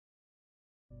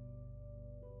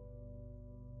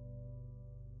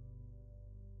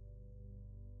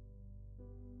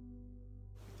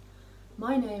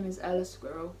My name is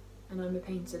Squirrell and I'm a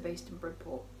painter based in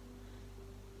Bridport.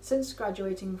 Since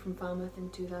graduating from Falmouth in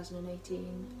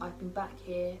 2018, I've been back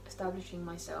here establishing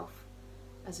myself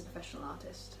as a professional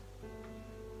artist.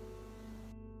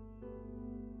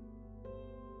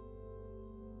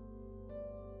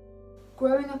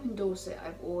 Growing up in Dorset,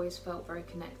 I've always felt very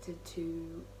connected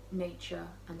to nature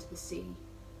and to the sea.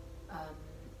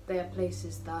 They are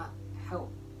places that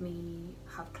help me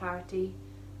have clarity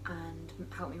and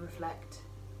help me reflect.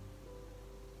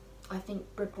 I think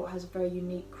Bridport has a very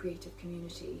unique creative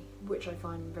community, which I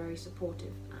find very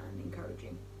supportive and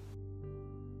encouraging.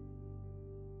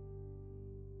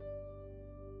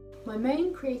 My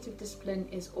main creative discipline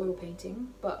is oil painting,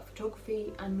 but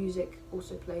photography and music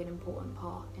also play an important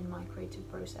part in my creative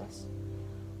process.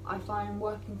 I find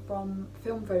working from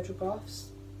film photographs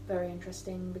very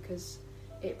interesting because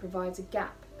it provides a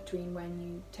gap between when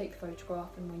you take the photograph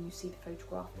and when you see the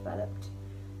photograph developed.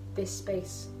 This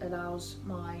space allows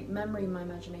my memory and my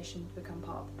imagination to become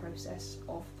part of the process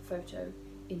of the photo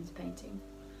into painting.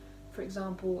 For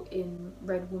example, in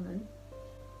Red Woman,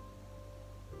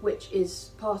 which is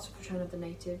part of Return of the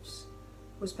Natives,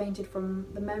 was painted from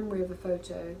the memory of a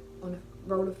photo on a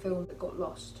roll of film that got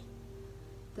lost.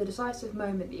 The decisive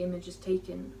moment the image is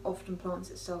taken often plants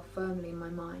itself firmly in my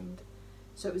mind,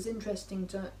 so it was interesting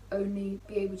to only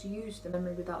be able to use the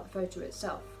memory without the photo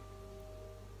itself.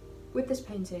 With this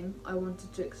painting, I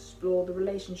wanted to explore the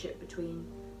relationship between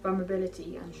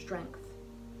vulnerability and strength,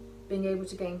 being able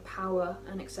to gain power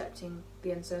and accepting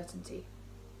the uncertainty.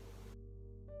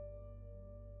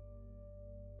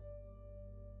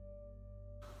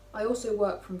 I also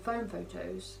work from phone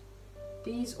photos.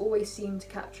 These always seem to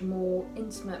capture more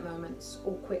intimate moments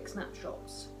or quick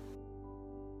snapshots,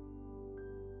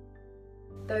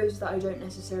 those that I don't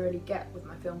necessarily get with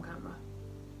my film camera.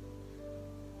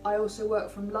 I also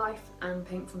work from life and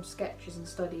paint from sketches and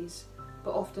studies,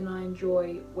 but often I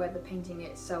enjoy where the painting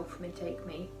itself may take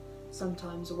me,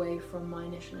 sometimes away from my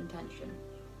initial intention.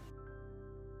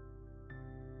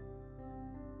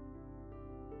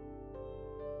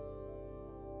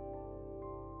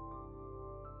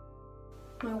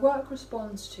 My work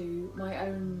responds to my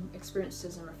own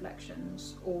experiences and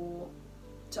reflections, or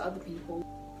to other people,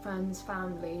 friends,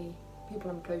 family,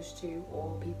 people I'm close to,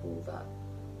 or people that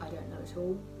I don't know at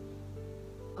all.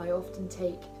 I often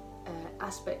take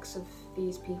aspects of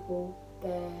these people,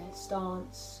 their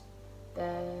stance,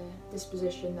 their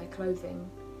disposition, their clothing,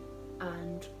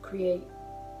 and create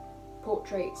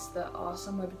portraits that are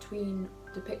somewhere between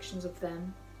depictions of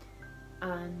them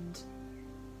and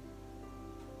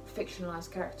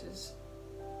fictionalised characters.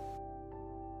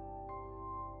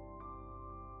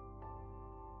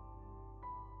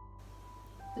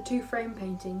 The two frame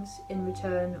paintings in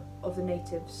Return of the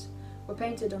Natives were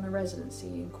painted on a residency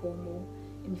in Cornwall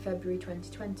in February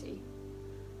 2020,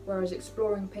 where I was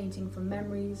exploring painting from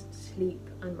memories, sleep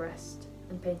and rest,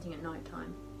 and painting at night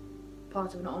time,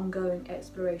 part of an ongoing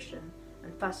exploration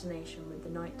and fascination with the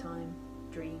nighttime,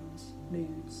 dreams,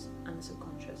 moods and the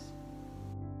subconscious.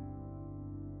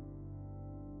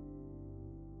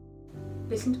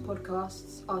 Listen to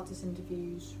podcasts, artist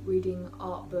interviews, reading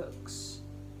art books,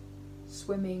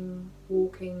 swimming,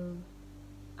 walking,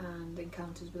 and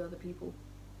encounters with other people.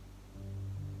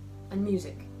 And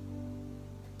music.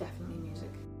 Definitely music.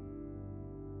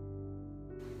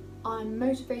 I'm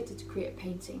motivated to create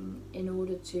painting in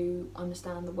order to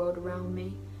understand the world around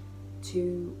me,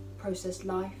 to process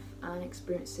life and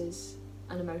experiences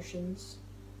and emotions.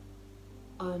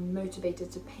 I'm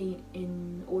motivated to paint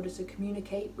in order to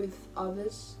communicate with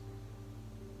others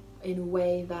in a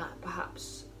way that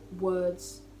perhaps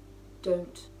words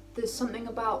don't. There's something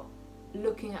about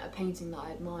looking at a painting that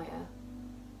I admire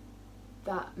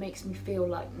that makes me feel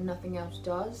like nothing else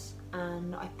does,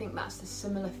 and I think that's the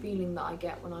similar feeling that I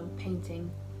get when I'm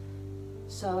painting.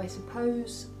 So I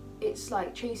suppose it's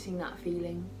like chasing that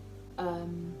feeling.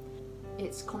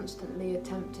 It's constantly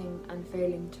attempting and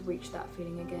failing to reach that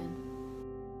feeling again.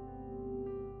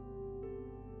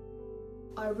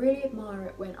 I really admire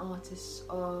it when artists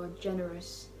are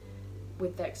generous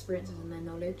with their experiences and their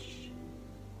knowledge,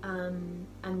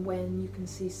 and when you can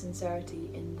see sincerity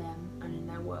in them and in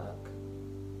their work.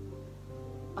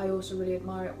 I also really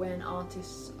admire it when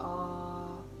artists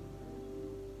are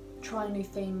trying new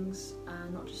things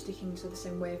and not just sticking to the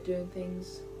same way of doing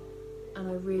things, and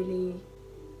I really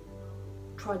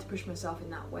try to push myself in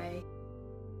that way.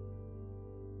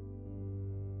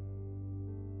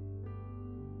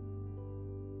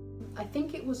 I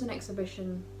think it was an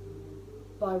exhibition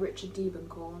by Richard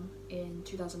Diebenkorn in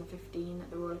 2015 at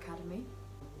the Royal Academy.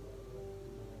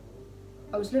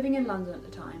 I was living in London at the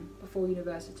time, before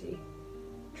university,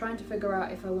 trying to figure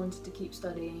out if I wanted to keep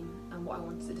studying and what I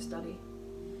wanted to study.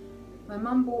 My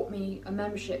mum bought me a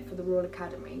membership for the Royal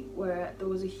Academy where there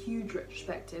was a huge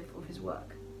retrospective of his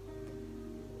work.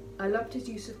 I loved his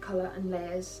use of colour and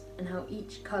layers and how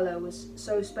each colour was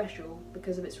so special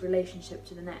because of its relationship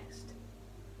to the next.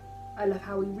 I love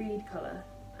how we read colour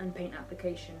and paint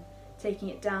application, taking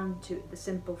it down to the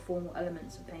simple formal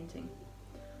elements of painting.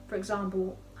 For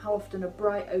example, how often a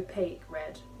bright opaque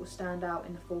red will stand out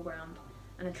in the foreground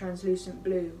and a translucent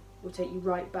blue will take you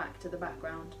right back to the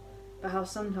background, but how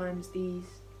sometimes these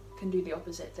can do the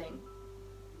opposite thing.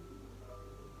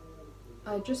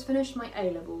 I had just finished my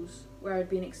A-levels, where I'd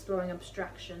been exploring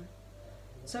abstraction,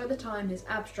 so at the time his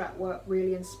abstract work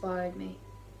really inspired me,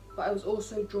 but I was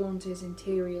also drawn to his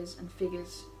interiors and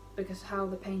figures because how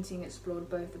the painting explored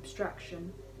both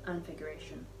abstraction and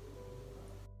figuration.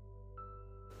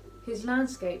 His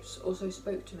landscapes also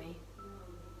spoke to me.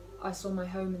 I saw my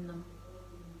home in them.